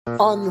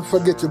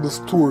Unforgettable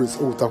stories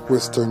out of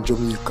Western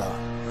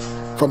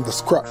Jamaica from the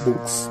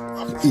scrapbooks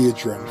of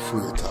Adrian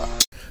Freighter.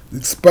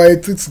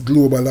 Despite its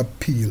global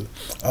appeal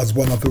as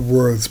one of the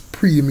world's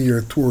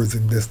premier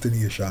tourism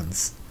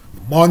destinations,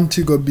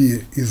 Montego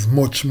Bay is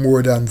much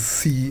more than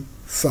sea,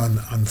 sun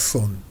and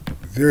sun.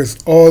 There is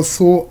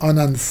also an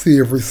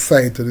unsavory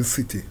side to the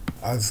city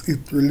as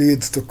it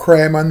relates to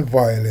crime and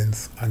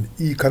violence and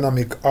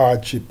economic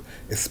hardship,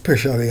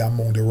 especially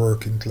among the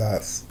working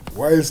class.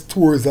 Whilst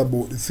tours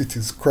about the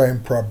city's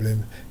crime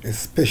problem,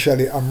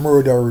 especially a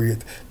murder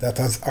rate that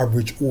has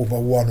averaged over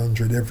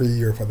 100 every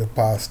year for the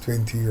past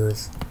 20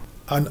 years,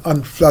 an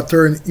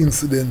unflattering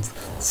incident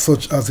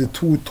such as the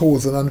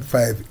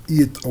 2005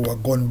 8-hour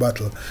gun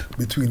battle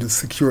between the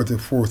security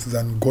forces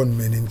and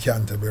gunmen in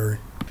Canterbury.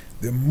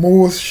 The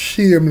most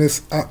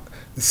shameless act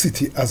the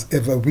city has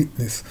ever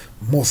witnessed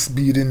must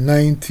be the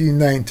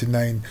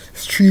 1999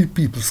 street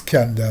people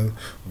scandal,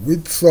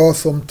 which saw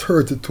some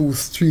 32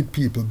 street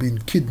people being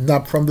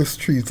kidnapped from the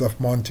streets of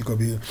Montego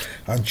Bay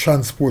and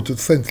transported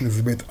to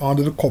St.Elizabeth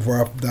under the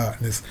cover of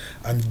darkness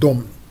and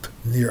dumped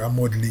near a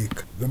mud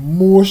lake. The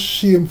most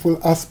shameful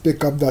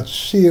aspect of that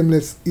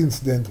shameless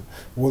incident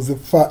was the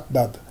fact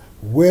that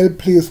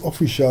well-placed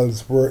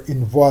officials were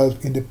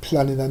involved in the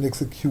planning and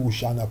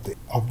execution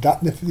of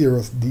that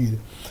nefarious deed,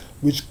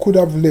 which could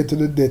have led to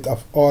the death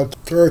of all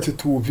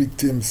 32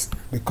 victims,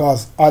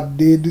 because had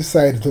they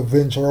decided to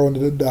venture around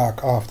in the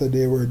dark after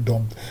they were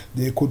dumped,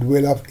 they could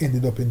well have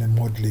ended up in a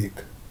mud lake.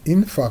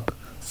 In fact,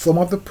 some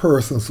of the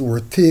persons who were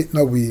taken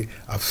away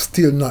have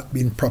still not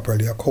been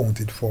properly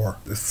accounted for.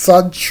 The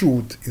sad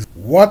truth is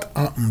what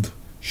happened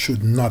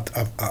should not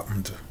have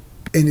happened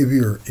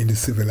anywhere in the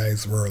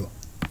civilized world.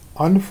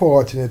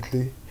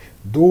 Unfortunately,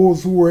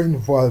 those who were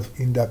involved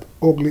in that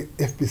ugly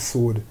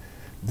episode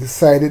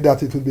decided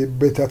that it would be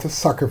better to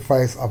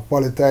sacrifice a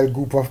volatile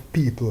group of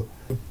people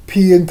to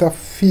paint a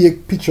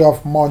fake picture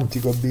of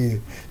Montego Bay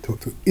to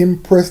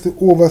impress the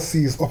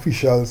overseas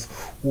officials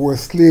who were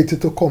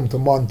slated to come to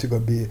Montego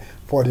Bay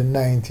for the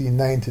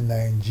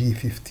 1999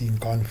 G15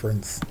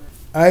 conference.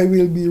 I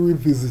will be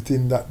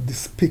revisiting that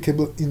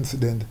despicable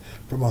incident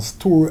from a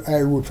story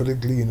I wrote for the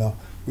Gleaner,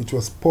 which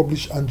was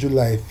published on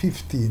July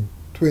 15,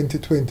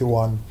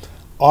 2021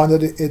 under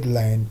the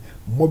headline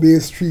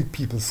MoBay's Street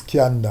People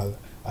Scandal,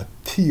 a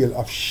Tale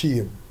of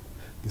Shame.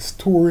 The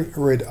story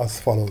read as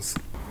follows.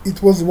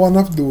 It was one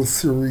of those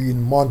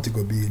serene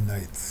Montego Bay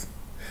nights.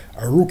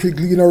 A rookie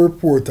Gleaner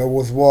reporter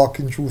was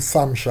walking through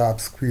Sam Sharp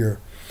Square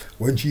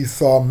when she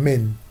saw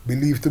men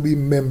believed to be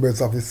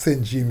members of the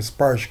St.James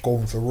Parish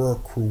Council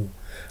work crew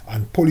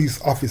and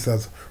police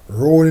officers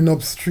rolling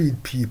up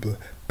street people,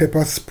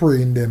 pepper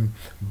spraying them,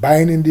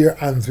 binding their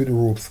hands with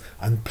ropes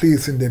and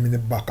placing them in the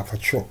back of a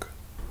truck.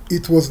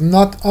 It was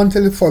not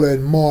until the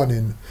following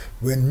morning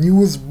when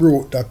news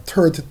broke that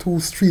 32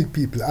 street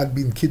people had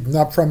been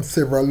kidnapped from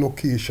several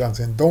locations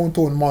in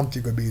downtown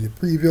Montego Bay the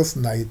previous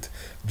night,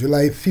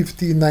 July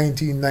 15,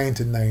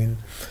 1999,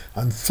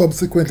 and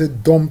subsequently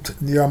dumped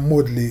near a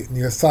mud lake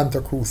near Santa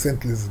Cruz,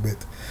 St.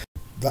 Elizabeth,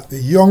 that the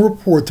young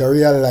reporter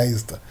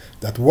realized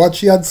that what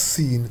she had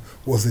seen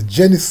was the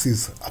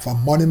genesis of a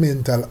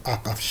monumental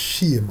act of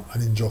shame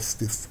and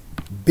injustice.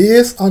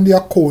 Based on the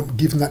account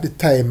given at the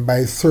time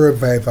by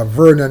survivor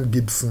Vernon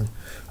Gibson,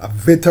 a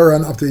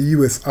veteran of the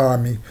US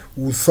Army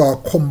who saw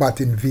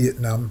combat in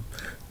Vietnam,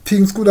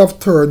 things could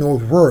have turned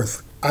out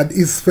worse had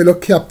his fellow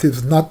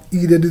captives not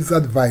heeded his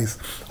advice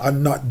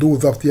and not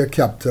those of their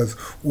captors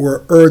who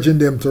were urging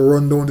them to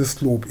run down the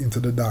slope into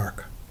the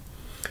dark.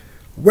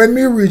 When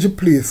we reached the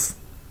place,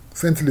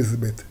 St.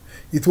 Elizabeth,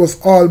 it was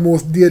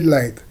almost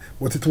daylight,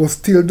 but it was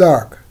still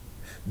dark.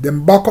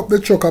 Then back up the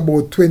truck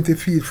about 20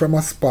 feet from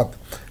a spot,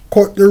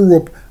 cut the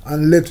rope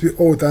and let me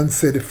out and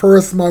said the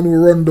first man who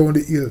run down the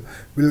hill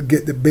will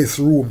get the best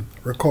room,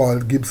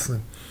 recalled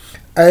Gibson.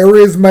 I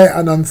raised my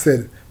hand and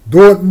said,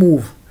 don't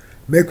move,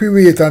 make we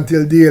wait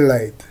until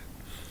daylight.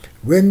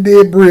 When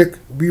day break,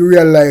 we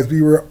realized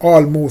we were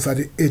almost at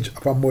the edge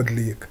of a mud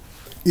lake.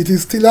 It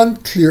is still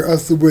unclear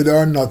as to whether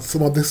or not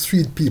some of the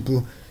street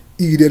people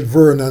heeded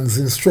Vernon's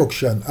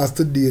instruction, as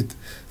to date,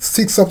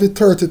 6 of the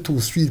 32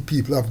 street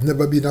people have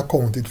never been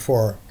accounted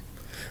for.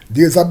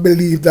 There is a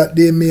belief that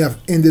they may have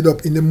ended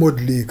up in the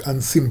mud lake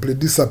and simply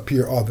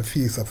disappear off the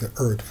face of the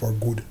earth for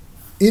good.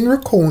 In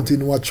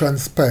recounting what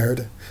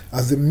transpired,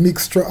 as the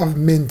mixture of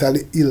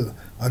mentally ill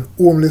and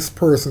homeless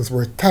persons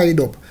were tied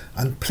up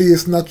and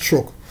placed in a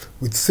truck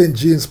with St.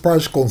 James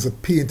Parish Council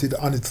painted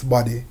on its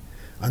body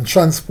and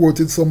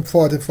transported some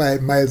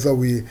 45 miles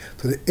away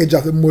to the edge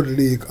of the mud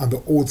lake on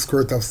the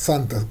outskirts of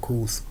Santa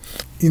Cruz,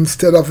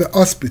 instead of the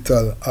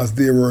hospital as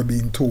they were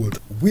being told.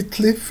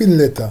 Whitley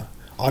Finletter,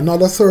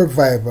 another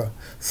survivor,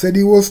 said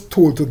he was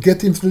told to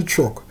get into the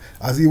truck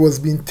as he was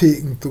being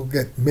taken to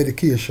get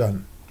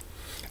medication.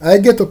 I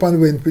get up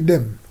and went with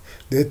them.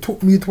 They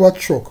took me to a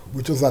truck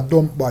which was a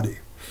dump body.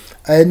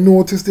 I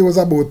noticed there was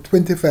about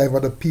 25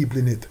 other people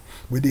in it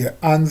with their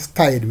hands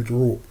tied with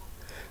rope.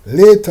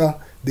 Later,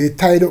 they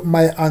tied up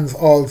my hands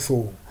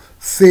also,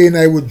 saying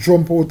I would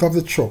jump out of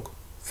the truck,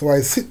 so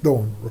I sit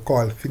down,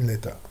 recalled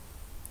Finletter.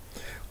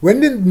 When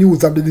the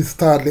news of the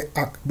Disorderly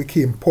Act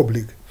became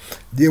public,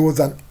 there was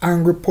an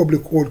angry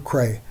public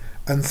outcry,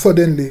 and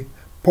suddenly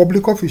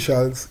public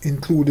officials,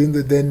 including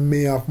the then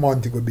Mayor of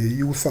Montego Bay,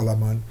 Hugh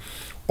Solomon,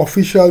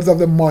 officials of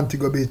the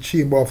Montego Bay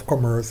Chamber of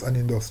Commerce and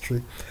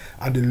Industry,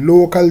 and the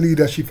local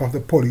leadership of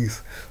the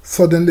police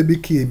suddenly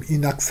became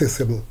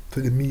inaccessible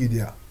to the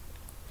media.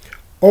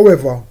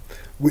 However,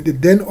 with the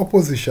then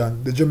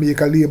opposition, the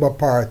Jamaica Labour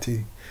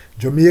Party,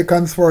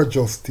 Jamaicans for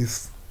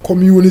Justice,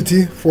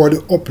 Community for the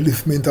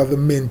Upliftment of the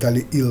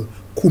Mentally Ill,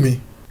 KUMI,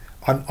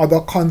 and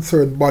other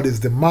concerned bodies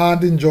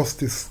demanding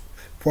justice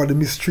for the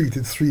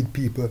mistreated street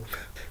people,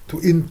 to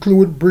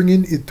include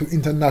bringing it to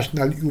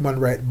international human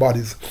rights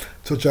bodies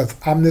such as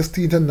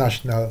Amnesty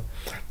International,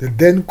 the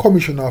then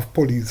Commissioner of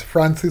Police,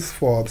 Francis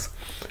Forbes,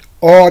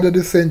 ordered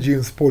the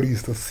St.James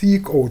police to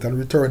seek out and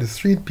return the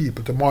street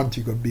people to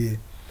Montego Bay.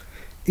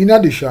 In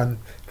addition,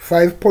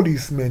 5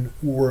 policemen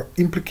who were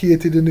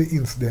implicated in the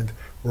incident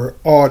were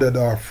ordered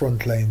off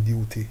frontline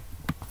duty.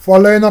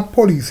 Following a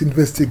police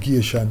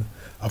investigation,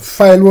 a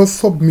file was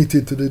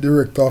submitted to the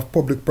Director of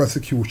Public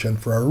Prosecution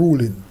for a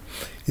ruling.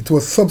 It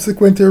was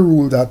subsequently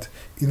ruled that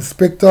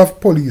Inspector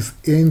of Police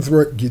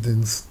Ainsworth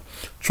Giddens,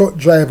 truck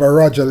driver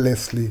Roger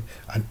Leslie,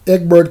 and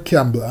Egbert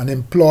Campbell, an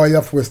employee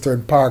of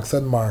Western Parks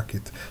and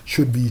Market,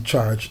 should be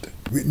charged.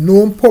 With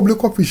known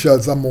public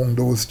officials among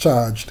those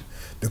charged,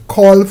 the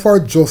call for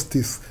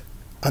justice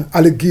and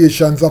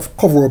allegations of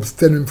cover-up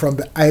stemming from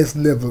the highest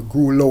level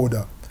grew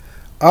louder.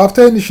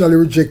 After initially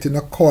rejecting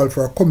a call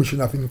for a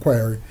commission of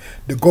inquiry,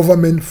 the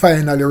government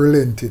finally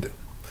relented.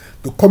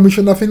 The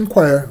commission of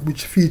inquiry,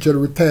 which featured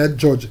retired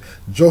Judge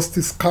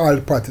Justice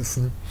Carl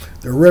Patterson,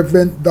 the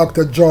Reverend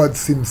Dr. George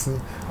Simpson,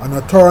 and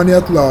Attorney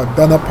at Law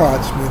Donna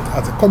Parchment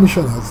as the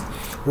commissioners,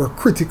 were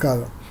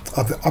critical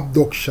of the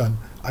abduction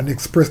and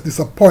expressed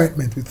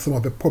disappointment with some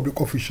of the public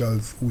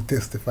officials who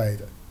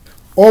testified.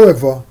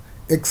 However,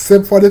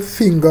 except for the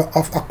finger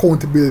of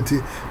accountability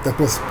that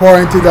was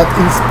pointed at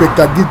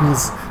Inspector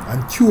Giddens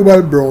and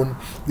Tubal Brown,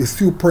 the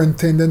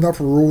Superintendent of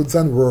Roads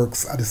and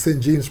Works at the St.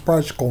 James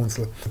Parish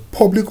Council, the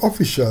public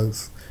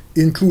officials,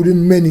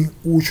 including many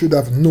who should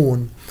have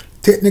known,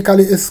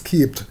 technically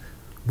escaped,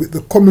 with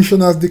the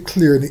commissioners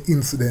declaring the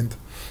incident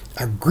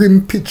a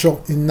grim picture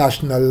in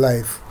national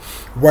life,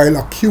 while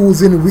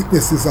accusing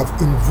witnesses of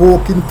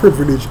invoking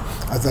privilege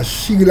as a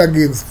shield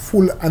against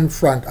full and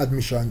frank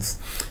admissions,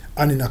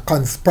 and in a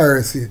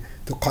conspiracy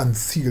to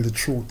conceal the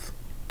truth.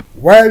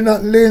 While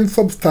not laying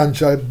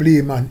substantial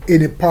blame on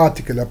any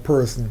particular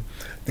person,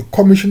 the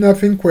Commissioner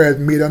of Inquiry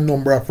made a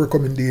number of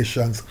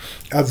recommendations,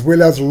 as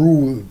well as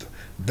ruled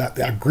that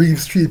the aggrieved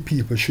street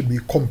people should be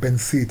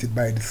compensated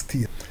by the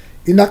state.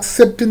 In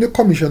accepting the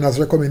Commissioner's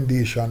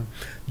recommendation,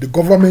 the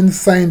government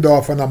signed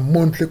off on a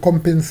monthly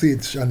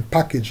compensation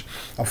package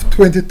of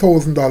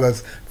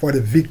 $20,000 for the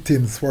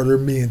victims for the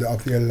remainder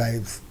of their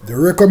lives. The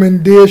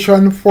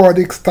recommendation for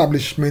the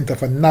establishment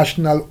of a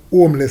National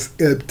Homeless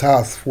Help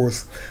Task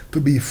Force to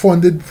be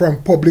funded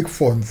from public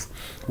funds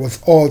was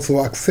also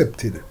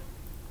accepted.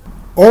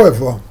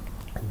 However,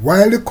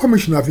 while the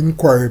Commission of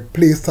Inquiry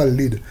placed a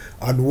lid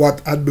on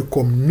what had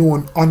become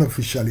known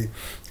unofficially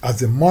as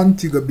the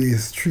Montego Bay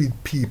Street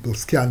People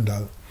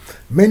Scandal,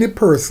 many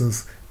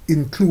persons,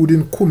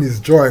 including KUMI's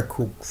Joy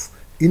Crooks,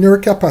 in her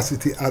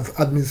capacity as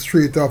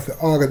administrator of the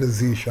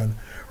organization,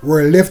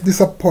 were left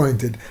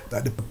disappointed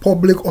that the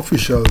public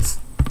officials,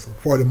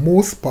 for the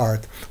most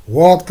part,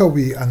 walked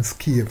away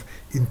unscathed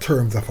in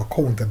terms of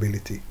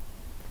accountability.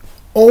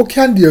 How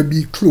can there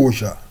be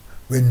closure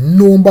when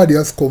nobody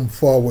has come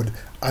forward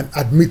and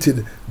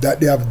admitted that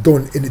they have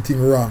done anything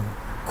wrong?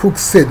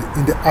 Crooks said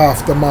in the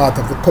aftermath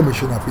of the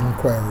Commission of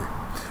Inquiry.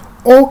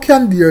 How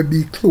can there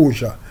be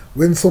closure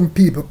when some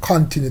people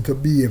continue to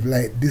behave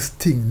like this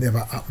thing never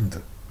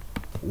happened?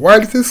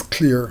 While it is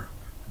clear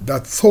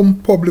that some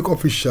public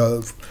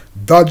officials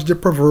dodged the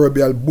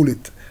proverbial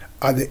bullet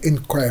at the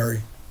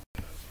inquiry,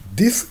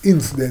 this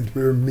incident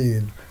will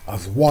remain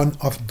as one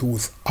of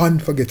those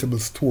unforgettable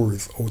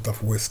stories out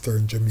of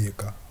Western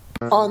Jamaica.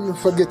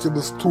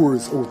 Unforgettable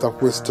stories out of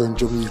Western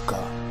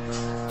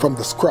Jamaica from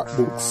the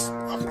scrapbooks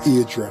of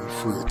Adrian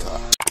Freighter.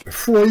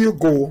 Before you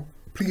go,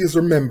 please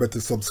remember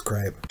to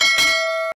subscribe.